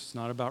rules. It's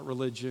not about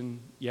religion.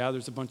 Yeah,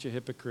 there's a bunch of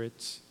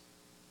hypocrites.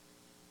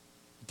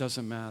 It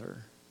doesn't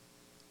matter.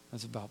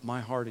 That's about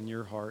my heart and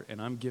your heart,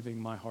 and I'm giving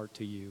my heart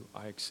to you.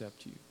 I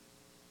accept you."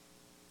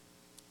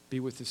 Be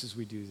with us as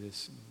we do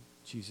this. In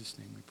Jesus'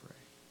 name we pray.